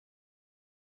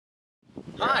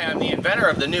Hi, I'm the inventor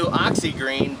of the new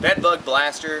OxyGreen bedbug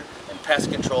blaster and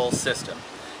pest control system.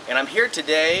 And I'm here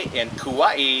today in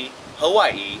Kauai,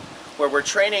 Hawaii, where we're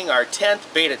training our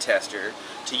 10th beta tester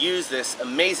to use this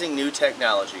amazing new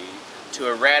technology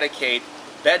to eradicate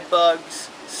bedbugs,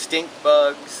 stink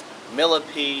bugs,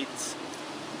 millipedes,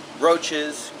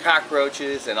 roaches,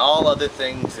 cockroaches, and all other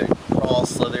things that crawl,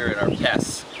 slither, and are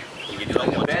pests. We're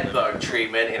doing a bedbug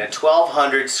treatment in a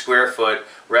 1,200 square foot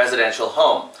residential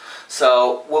home.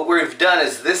 So what we've done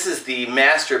is, this is the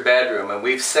master bedroom, and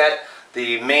we've set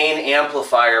the main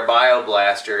amplifier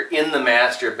bioblaster in the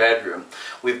master bedroom.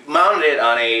 We've mounted it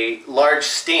on a large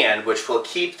stand which will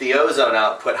keep the ozone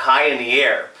output high in the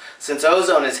air. Since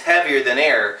ozone is heavier than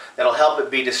air, that'll help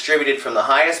it be distributed from the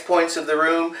highest points of the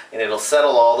room, and it'll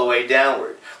settle all the way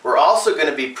downward. We're also going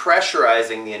to be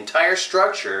pressurizing the entire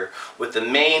structure with the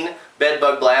main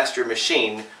bedbug blaster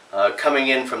machine coming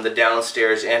in from the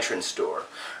downstairs entrance door.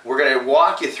 We're going to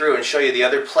walk you through and show you the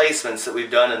other placements that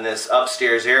we've done in this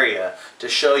upstairs area to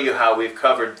show you how we've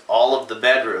covered all of the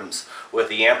bedrooms with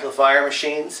the amplifier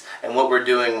machines and what we're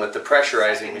doing with the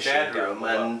pressurizing machine.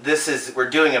 And this is,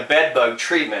 we're doing a bedbug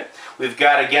treatment. We've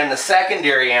got, again, the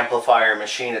secondary amplifier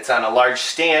machine. It's on a large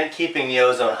stand keeping the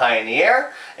ozone high in the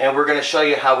air, and we're going to show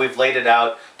you how we've laid it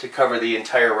out to cover the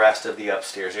entire rest of the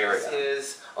upstairs area. This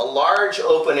is a large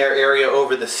open air area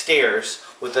over the stairs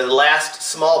with the last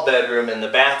small bedroom and the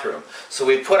bathroom. So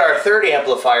we put our third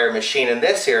amplifier machine in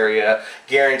this area,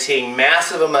 guaranteeing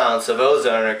massive amounts of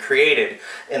ozone are created.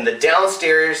 And the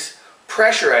downstairs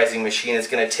pressurizing machine is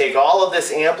going to take all of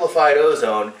this amplified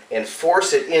ozone and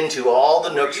force it into all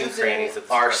the nooks and crannies of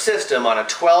our system on a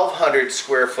 1,200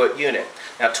 square foot unit.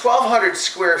 Now 1,200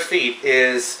 square feet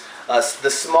is the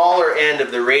smaller end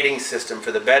of the rating system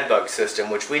for the bedbug system,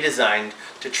 which we designed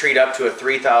to treat up to a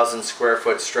 3,000 square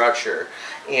foot structure.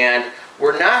 And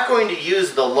we're not going to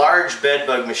use the large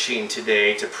bedbug machine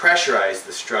today to pressurize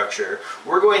the structure.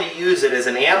 We're going to use it as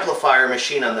an amplifier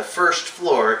machine on the first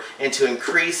floor and to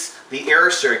increase the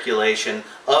air circulation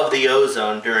of the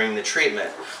ozone during the treatment.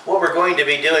 What we're going to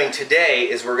be doing today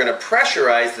is we're going to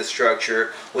pressurize the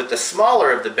structure with the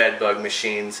smaller of the bedbug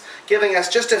machines, giving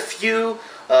us just a few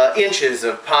inches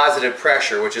of positive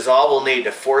pressure, which is all we'll need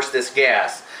to force this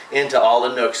gas into all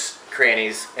the nooks,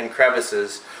 crannies, and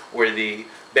crevices where the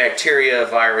bacteria,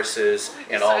 viruses,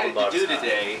 and all the bugs. What we do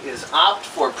today is opt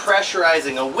for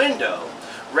pressurizing a window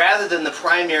rather than the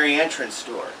primary entrance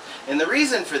door. And the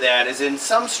reason for that is, in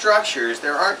some structures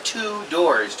there aren't two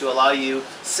doors to allow you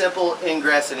simple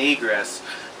ingress and egress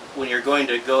when you're going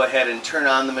to go ahead and turn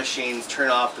on the machines, turn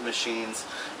off the machines,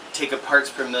 take a parts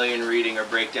per million reading, or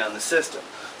break down the system.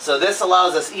 So this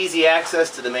allows us easy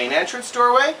access to the main entrance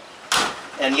doorway,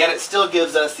 and yet it still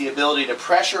gives us the ability to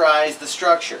pressurize the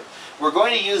structure. We're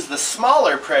going to use the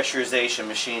smaller pressurization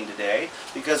machine today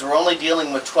because we're only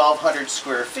dealing with 1,200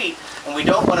 square feet, and we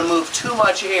don't want to move too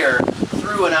much air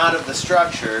through and out of the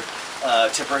structure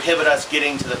to prohibit us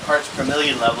getting to the parts per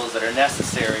million levels that are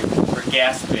necessary for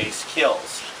gas-based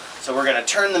kills. So we're going to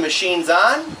turn the machines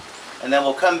on, and then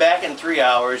we'll come back in 3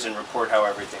 hours and report how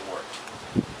everything worked.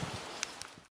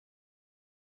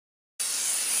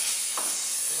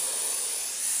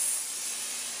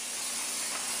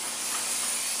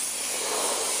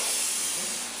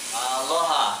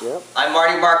 Aloha. Yep. I'm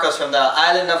Marty Marcos from the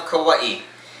island of Kauai,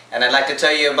 and I'd like to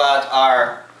tell you about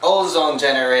our ozone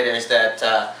generators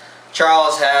that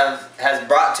Charles has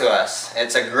brought to us.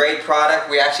 It's a great product.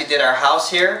 We actually did our house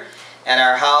here, and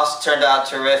our house turned out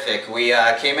terrific. We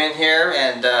came in here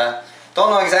and don't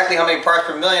know exactly how many parts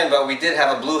per million, but we did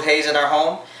have a blue haze in our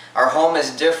home. Our home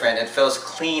is different. It feels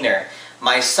cleaner.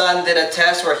 My son did a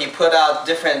test where he put out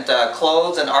different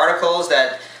clothes and articles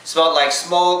that smelled like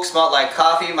smoke, smelled like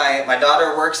coffee. My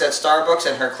daughter works at Starbucks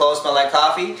and her clothes smell like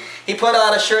coffee. He put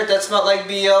out a shirt that smelled like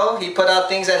BO. He put out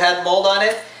things that had mold on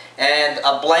it, and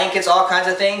blankets, all kinds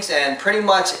of things, and pretty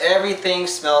much everything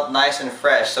smelled nice and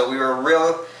fresh. So we were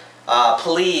real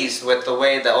pleased with the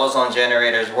way the ozone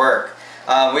generators work.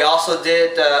 We also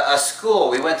did a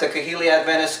school. We went to Kahili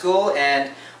Adventist School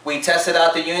and we tested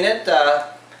out the unit.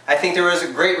 I think there was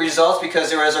great results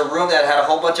because there was a room that had a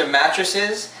whole bunch of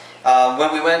mattresses.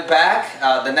 When we went back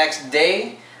the next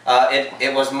day,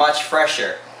 it was much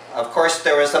fresher. Of course,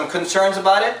 there were some concerns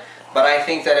about it, but I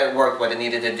think that it worked what it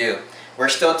needed to do. We're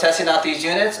still testing out these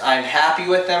units. I'm happy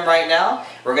with them right now.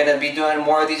 We're going to be doing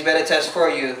more of these beta tests for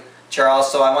you,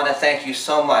 Charles, so I want to thank you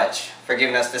so much for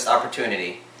giving us this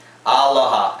opportunity.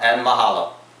 Aloha and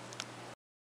mahalo.